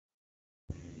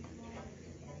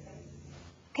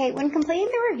Okay, when completing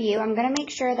the review, I'm going to make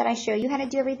sure that I show you how to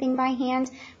do everything by hand.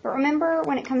 But remember,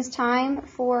 when it comes time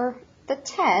for the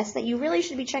test, that you really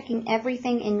should be checking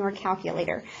everything in your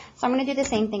calculator. So I'm going to do the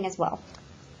same thing as well.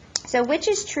 So which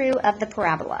is true of the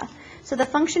parabola? So the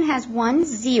function has 1,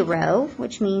 0,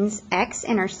 which means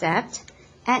x-intercept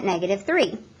at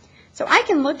 -3. So I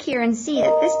can look here and see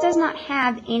that this does not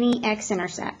have any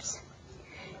x-intercepts.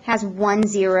 Has 1,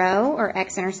 0, or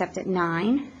x-intercept at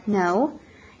 9? No.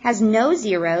 Has no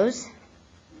zeros.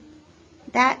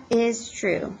 That is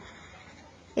true.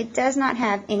 It does not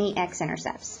have any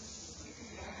x-intercepts.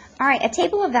 All right, a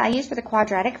table of values for the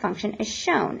quadratic function is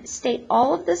shown. State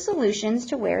all of the solutions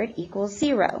to where it equals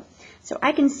 0. So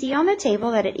I can see on the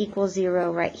table that it equals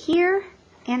 0 right here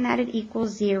and that it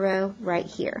equals 0 right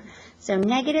here. So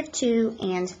 -2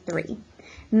 and 3.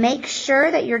 Make sure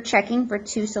that you're checking for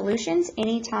 2 solutions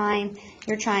anytime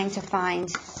you're trying to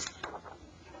find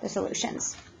the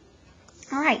solutions.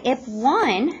 All right, if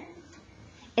 1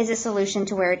 is a solution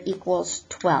to where it equals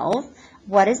 12,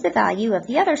 what is the value of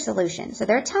the other solution? So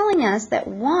they're telling us that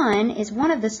 1 is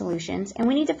one of the solutions, and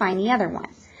we need to find the other one.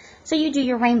 So you do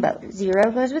your rainbow.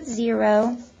 0 goes with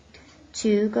 0,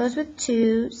 2 goes with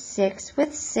 2, 6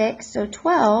 with 6, so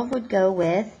 12 would go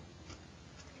with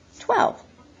 12.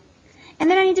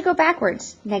 And then I need to go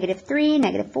backwards. -3,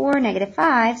 -4,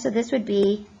 -5, so this would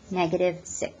be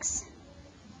 -6.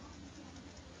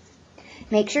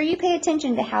 Make sure you pay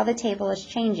attention to how the table is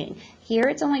changing. Here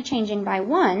it's only changing by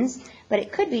 1s, but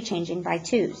it could be changing by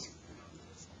 2s.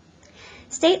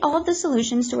 State all of the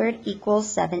solutions to where it equals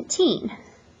 17.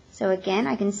 So again,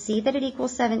 I can see that it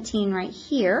equals 17 right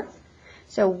here.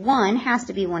 So 1 has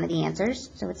to be one of the answers,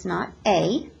 so it's not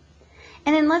A.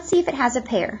 And then let's see if it has a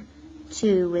pair.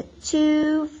 2 with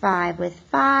 2, 5 with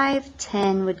 5,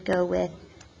 10 would go with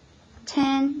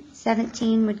 10,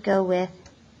 17 would go with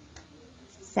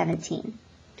 17.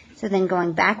 So then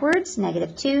going backwards,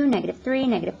 -2, -3,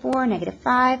 -4,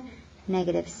 -5,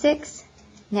 -6,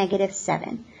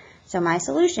 -7. So my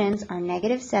solutions are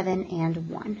 -7 and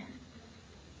 1.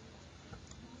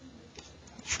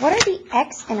 What are the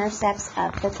x-intercepts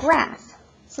of the graph?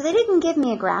 So they didn't give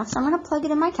me a graph, so I'm going to plug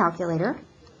it in my calculator.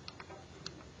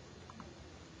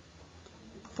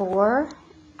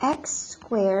 4x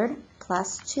squared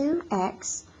plus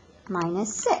 2x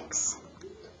minus 6.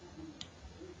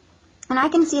 And I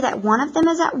can see that one of them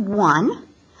is at 1,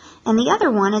 and the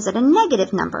other one is at a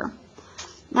negative number.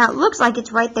 Now, it looks like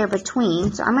it's right there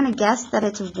between, so I'm going to guess that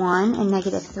it's 1 and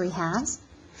 -3/2.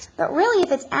 But really,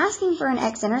 if it's asking for an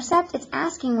x-intercept, it's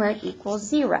asking where it equals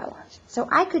 0. So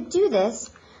I could do this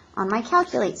on my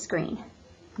calculate screen.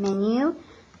 Menu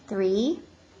 3,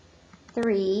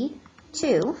 3,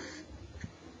 2,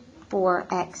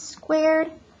 4x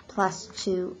squared plus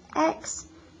 2x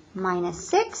minus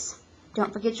 6.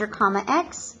 Don't forget your comma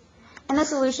x. And the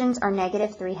solutions are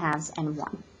 -3/2 and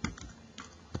 1.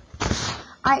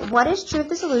 All right, what is true of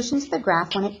the solutions to the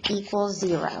graph when it equals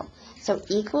 0? So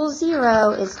equals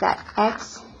 0 is that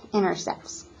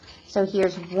x-intercepts. So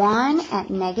here's 1 at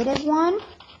 -1,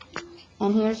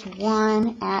 and here's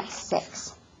 1 at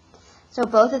 6. So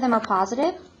both of them are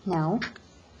positive? No.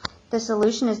 The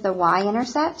solution is the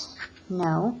y-intercept?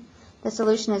 No. The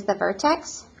solution is the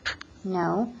vertex?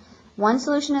 No. One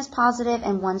solution is positive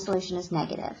and one solution is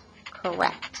negative.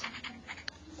 Correct.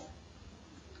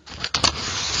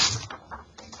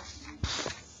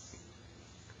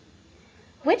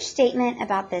 Which statement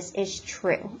about this is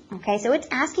true? Okay, so it's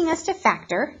asking us to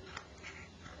factor.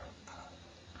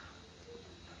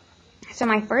 So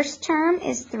my first term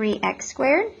is 3x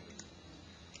squared.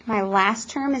 My last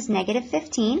term is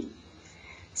 -15.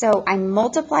 So I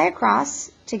multiply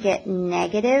across to get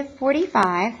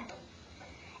 -45.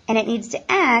 And it needs to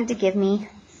add to give me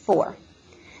 4.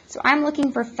 So I'm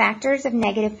looking for factors of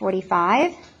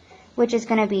 -45, which is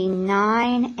going to be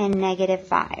 9 and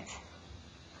 -5.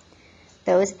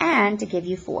 Those add to give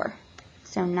you 4.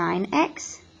 So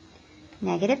 9x,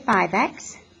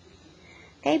 -5x.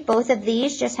 Okay, both of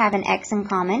these just have an x in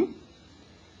common.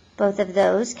 Both of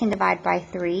those can divide by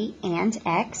 3 and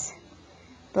x.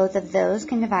 Both of those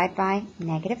can divide by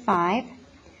 -5.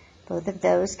 Both of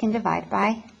those can divide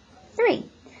by 3.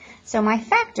 So my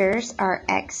factors are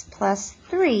x plus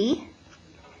 3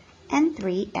 and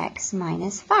 3x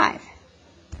minus 5.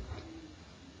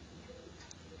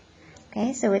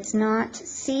 Okay, so it's not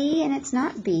C and it's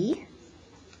not B.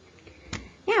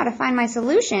 Now to find my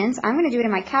solutions, I'm going to do it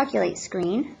in my calculate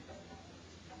screen.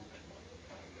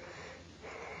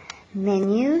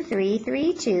 Menu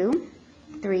 332,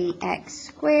 3x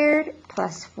squared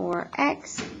plus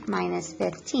 4x minus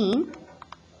 15.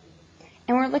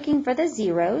 And we're looking for the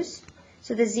zeros.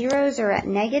 So the zeros are at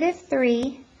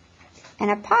 -3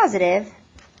 and a positive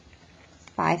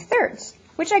 5/3,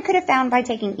 which I could have found by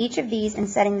taking each of these and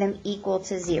setting them equal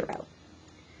to 0.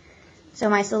 So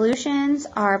my solutions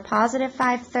are positive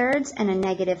 5/3 and a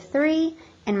 -3,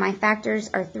 and my factors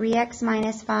are 3x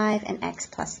minus 5 and x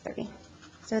plus 3.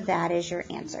 So that is your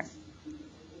answer.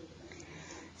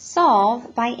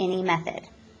 Solve by any method.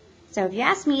 So if you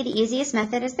ask me, the easiest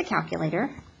method is the calculator.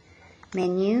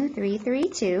 Menu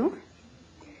 332,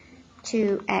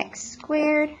 2x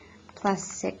squared plus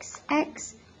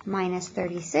 6x minus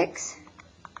 36,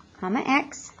 comma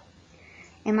x.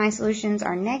 And my solutions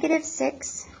are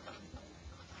 -6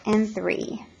 and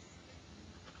 3.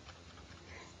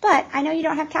 But I know you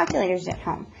don't have calculators at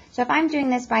home. So if I'm doing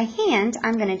this by hand,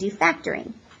 I'm going to do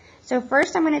factoring. So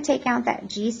first I'm going to take out that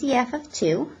GCF of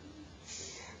 2.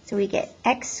 So we get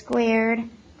x squared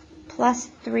plus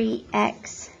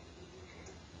 3x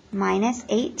minus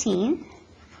 18.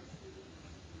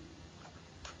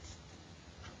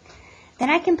 Then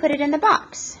I can put it in the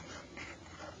box.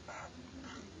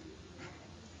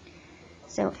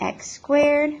 So x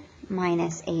squared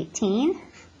minus 18.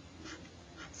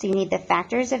 So you need the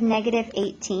factors of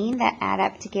 -18 that add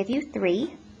up to give you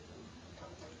 3.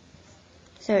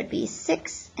 So it'd be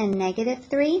 6 and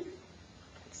 -3,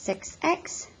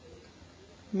 6x,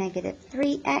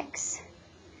 -3x.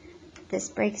 This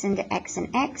breaks into x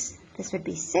and x. This would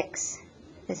be 6.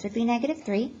 This would be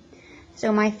 -3.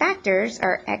 So my factors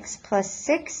are x plus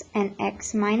 6 and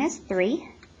x minus 3.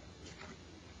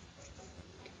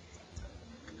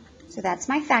 So that's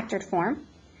my factored form.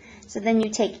 So then you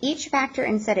take each factor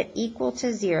and set it equal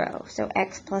to 0. So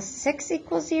x plus 6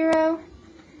 equals 0.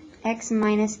 X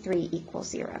minus 3 equals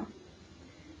 0.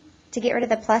 To get rid of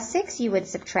the plus 6, you would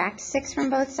subtract 6 from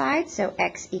both sides, so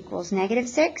x equals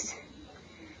 -6.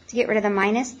 To get rid of the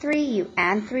minus 3, you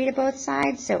add 3 to both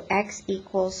sides, so x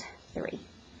equals 3.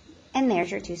 And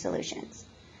there's your two solutions.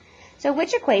 So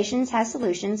which equations has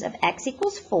solutions of x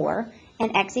equals 4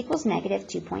 and x equals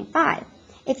 -2.5?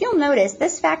 If you'll notice,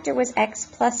 this factor was x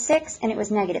plus 6 and it was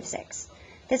 -6.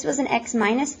 This was an x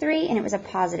minus 3 and it was a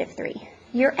positive 3.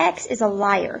 Your x is a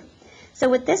liar. So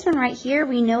with this one right here,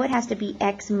 we know it has to be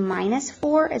x minus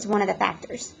 4 as one of the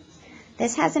factors.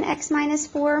 This has an x minus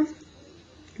 4.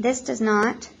 This does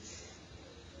not.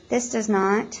 This does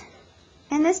not.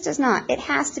 And this does not. It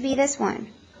has to be this one.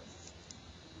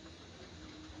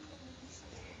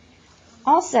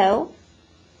 Also,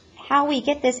 how we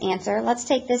get this answer, let's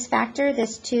take this factor,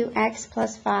 this 2x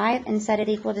plus 5, and set it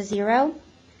equal to 0.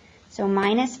 So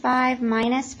minus 5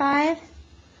 minus 5.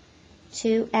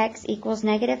 2x equals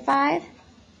 -5.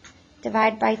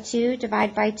 Divide by 2,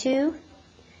 divide by 2.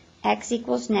 X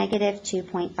equals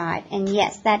 -2.5. And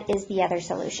yes, that is the other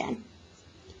solution.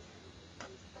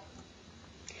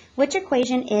 Which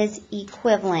equation is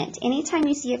equivalent? Anytime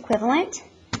you see equivalent,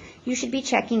 you should be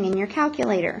checking in your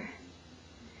calculator.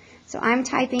 So I'm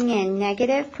typing in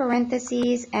negative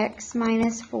parentheses x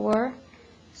minus 4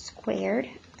 squared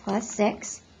plus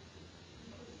 6.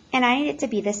 And I need it to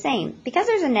be the same. Because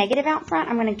there's a negative out front,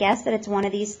 I'm going to guess that it's one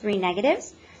of these three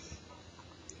negatives.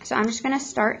 So I'm just going to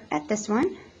start at this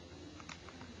one.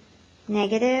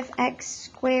 Negative x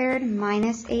squared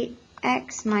minus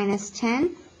 8x minus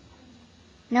 10.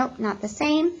 Nope, not the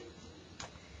same.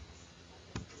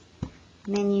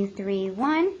 Menu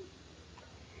 3(1).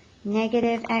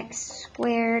 Negative x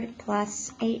squared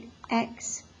plus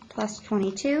 8x plus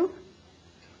 22.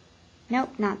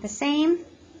 Nope, not the same.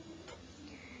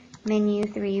 Menu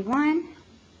 3(1).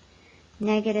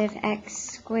 Negative x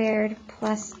squared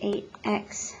plus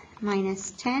 8x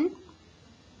minus 10.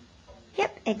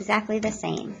 Yep, exactly the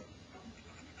same.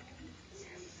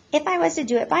 If I was to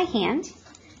do it by hand,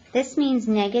 this means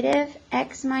negative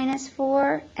x minus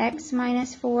 4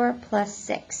 plus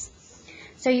 6.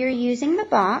 So you're using the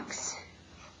box.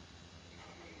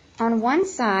 On one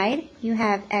side, you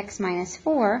have x minus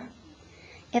 4.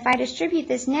 If I distribute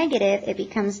this negative, it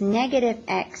becomes negative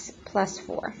x plus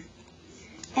 4.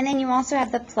 And then you also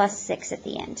have the plus 6 at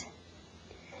the end.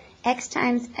 X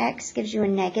times x gives you a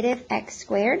negative x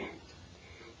squared.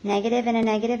 Negative and a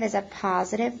negative is a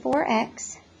positive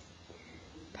 4x.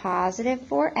 Positive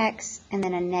 4x, and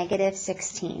then a negative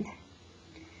 16.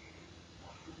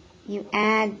 You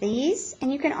add these,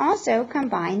 and you can also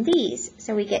combine these.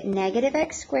 So we get negative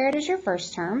x squared as your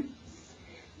first term.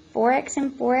 4x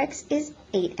and 4x is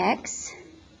 8x.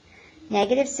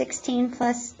 Negative 16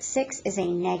 plus 6 is a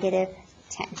negative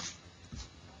 10.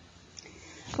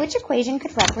 Which equation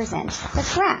could represent the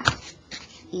graph?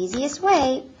 Easiest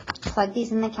way, plug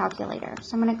these in the calculator.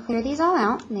 So I'm going to clear these all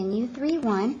out. Menu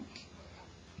 3(1).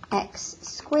 X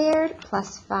squared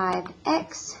plus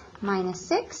 5x minus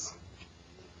 6.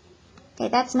 Okay,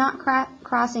 that's not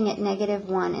crossing at negative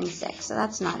 1 and 6, so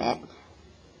that's not it.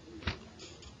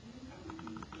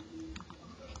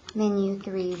 Menu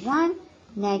 3, 1,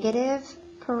 negative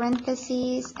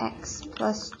parentheses x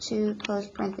plus 2 close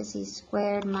parentheses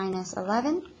squared minus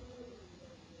 11.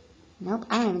 Nope,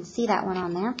 I don't even see that one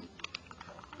on there.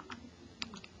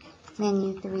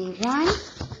 Menu 3, 1,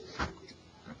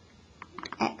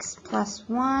 x plus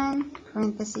 1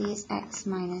 parentheses x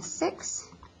minus 6.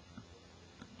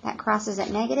 That crosses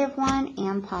at negative 1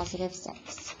 and positive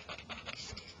 6.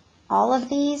 All of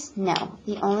these, no.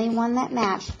 The only one that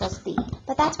matched was B.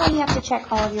 But that's why you have to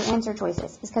check all of your answer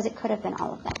choices, is because it could have been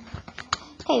all of them.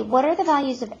 Okay, what are the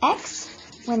values of x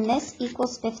when this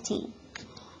equals 15?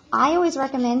 I always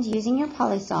recommend using your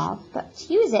polysolve, but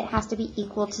to use it has to be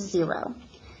equal to 0.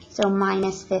 So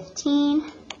minus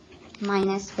 15,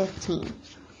 minus 15.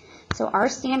 So our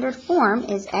standard form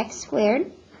is x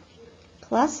squared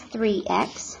plus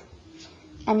 3x.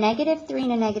 A negative 3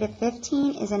 and a negative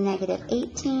 15 is a negative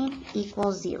 18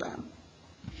 equals 0.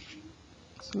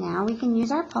 So now we can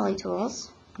use our polytools.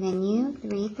 Menu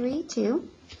 332.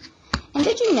 And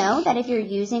did you know that if you're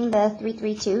using the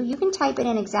 332, you can type it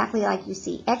in exactly like you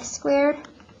see. X squared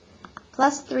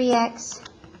plus 3x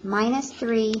minus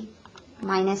 3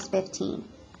 minus 15.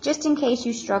 Just in case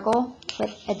you struggle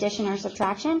with addition or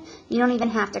subtraction, you don't even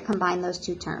have to combine those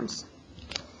two terms.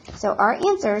 So our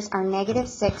answers are negative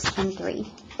 6 and 3.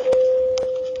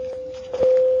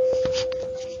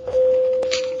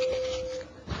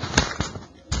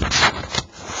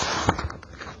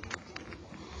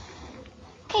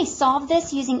 Okay, solve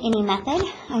this using any method.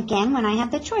 Again, when I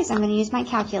have the choice, I'm going to use my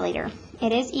calculator.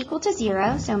 It is equal to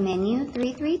 0, so menu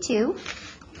 332,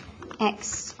 x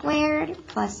squared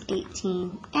plus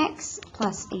 18x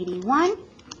plus 81,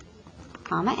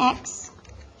 comma x.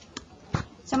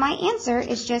 So my answer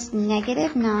is just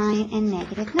negative 9 and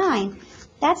negative 9.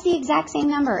 That's the exact same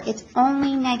number. It's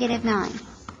only negative 9.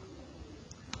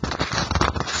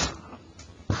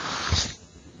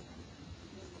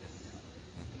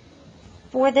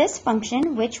 For this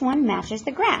function, which one matches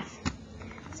the graph?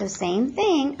 So same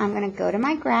thing, I'm going to go to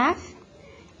my graph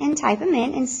and type them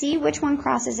in and see which one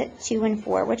crosses at 2 and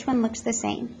 4. Which one looks the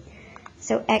same?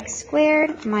 So x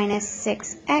squared minus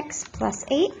 6x plus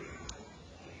 8.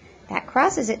 That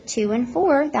crosses at 2 and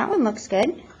 4. That one looks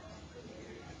good.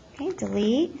 Okay,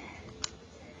 delete.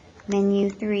 Menu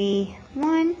 3,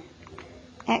 1,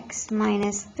 x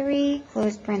minus 3,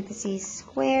 close parentheses,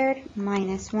 squared,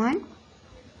 minus 1.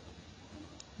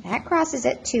 That crosses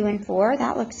at 2 and 4.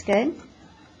 That looks good.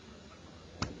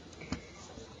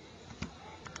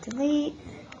 Delete.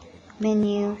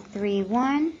 Menu 3,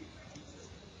 1,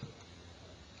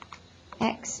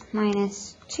 x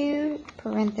minus 2,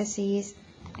 parentheses,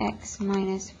 x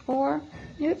minus 4.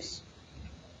 Oops.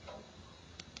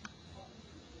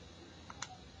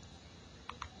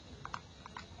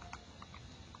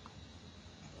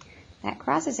 That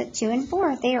crosses at 2 and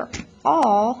 4. They are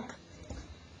all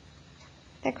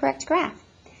the correct graph.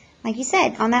 Like you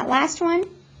said, on that last one,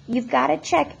 you've got to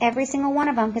check every single one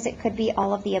of them because it could be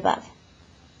all of the above.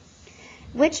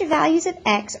 Which values of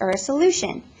x are a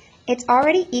solution? It's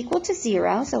already equal to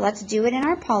 0, so let's do it in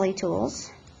our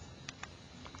polytools.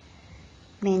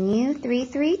 Menu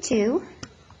 332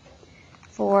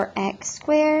 for x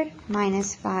squared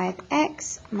minus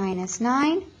 5x minus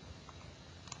 9,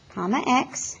 comma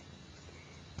x,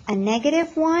 a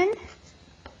negative 1,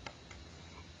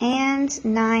 and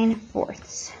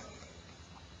 9/4.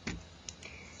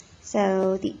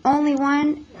 So the only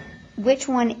one, which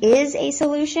one is a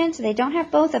solution? So they don't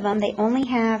have both of them, they only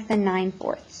have the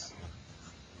 9/4.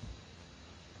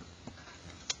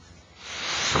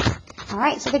 All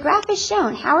right, so the graph is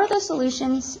shown. How are the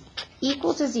solutions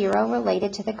equal to 0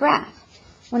 related to the graph?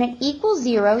 When it equals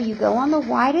 0, you go on the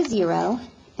y to 0,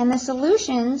 and the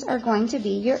solutions are going to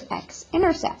be your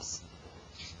x-intercepts.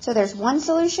 So there's one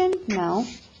solution? No.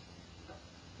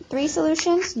 3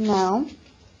 solutions? No.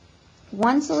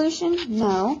 1 solution?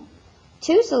 No.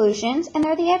 2 solutions, and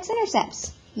they're the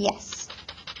x-intercepts? Yes.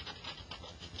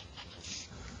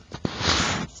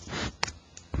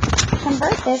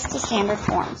 Convert this to standard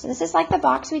form. So this is like the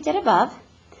box we did above,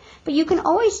 but you can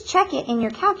always check it in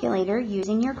your calculator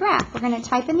using your graph. We're going to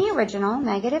type in the original,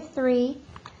 negative 3,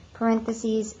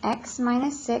 parentheses, x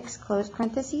minus 6, close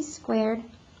parentheses, squared,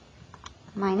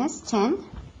 minus 10.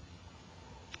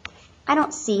 I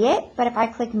don't see it, but if I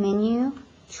click menu,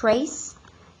 trace,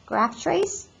 graph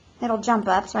trace, it'll jump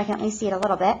up so I can at least see it a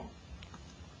little bit.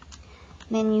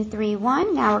 Menu 3,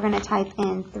 1, now we're going to type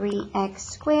in 3x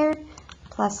squared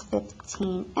plus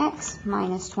 15x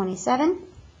minus 27.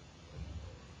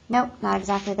 Nope, not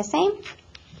exactly the same.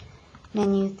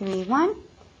 Menu 3-1,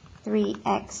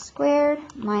 3x squared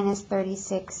minus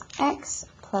 36x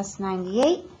plus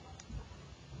 98.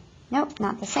 Nope,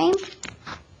 not the same.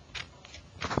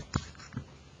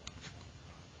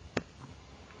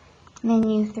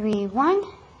 Menu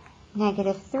 3-1,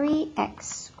 negative 3x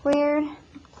squared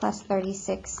plus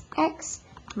 36x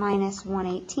minus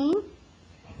 118.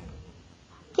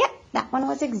 Yep, that one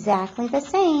was exactly the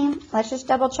same. Let's just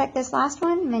double check this last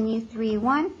one. Menu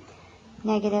 3-1,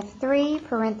 negative 3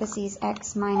 parentheses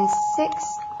x minus 6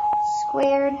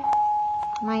 squared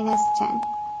minus 10.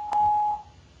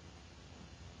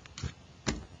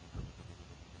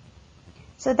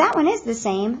 So that one is the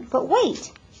same, but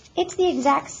wait, it's the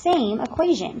exact same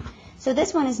equation. So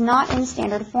this one is not in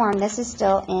standard form. This is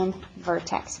still in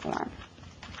vertex form.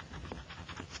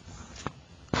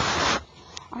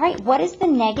 All right, what is the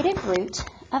negative root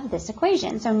of this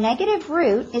equation? So negative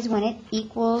root is when it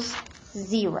equals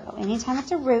 0. Anytime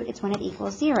it's a root, it's when it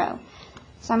equals 0.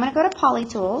 So I'm going to go to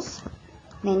PolyTools,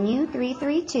 menu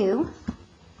 332,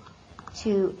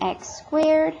 2x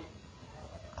squared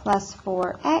plus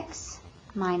 4x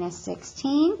minus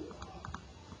 16.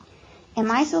 And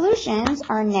my solutions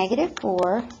are negative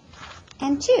 4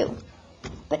 and 2.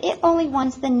 But it only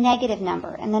wants the negative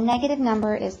number, and the negative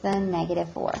number is the negative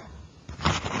 4.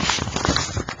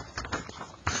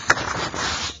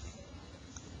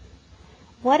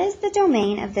 What is the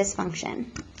domain of this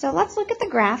function? So let's look at the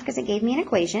graph because it gave me an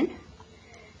equation.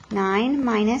 9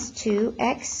 minus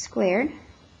 2x squared.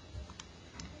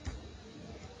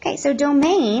 Okay, so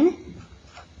domain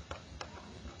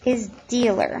is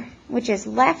dealer, which is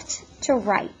left to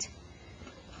right.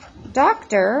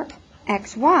 Doctor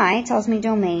xy tells me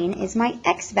domain is my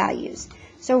x values.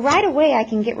 So right away I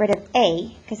can get rid of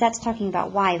a because that's talking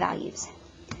about y values.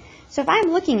 So if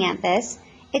I'm looking at this,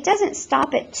 it doesn't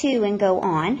stop at 2 and go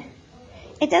on.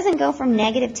 It doesn't go from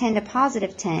negative 10 to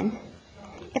positive 10.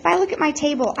 If I look at my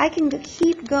table, I can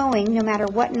keep going no matter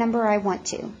what number I want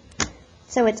to.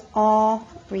 So it's all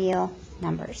real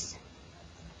numbers.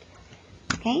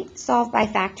 Okay, solve by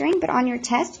factoring, but on your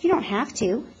test, you don't have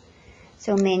to.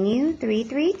 So menu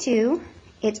 332,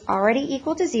 it's already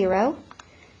equal to 0.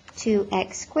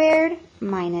 2x squared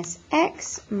minus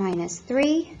x minus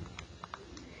 3.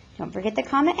 Don't forget the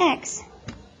comma x.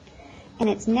 And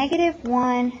it's negative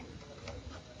 1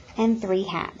 and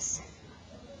 3/2.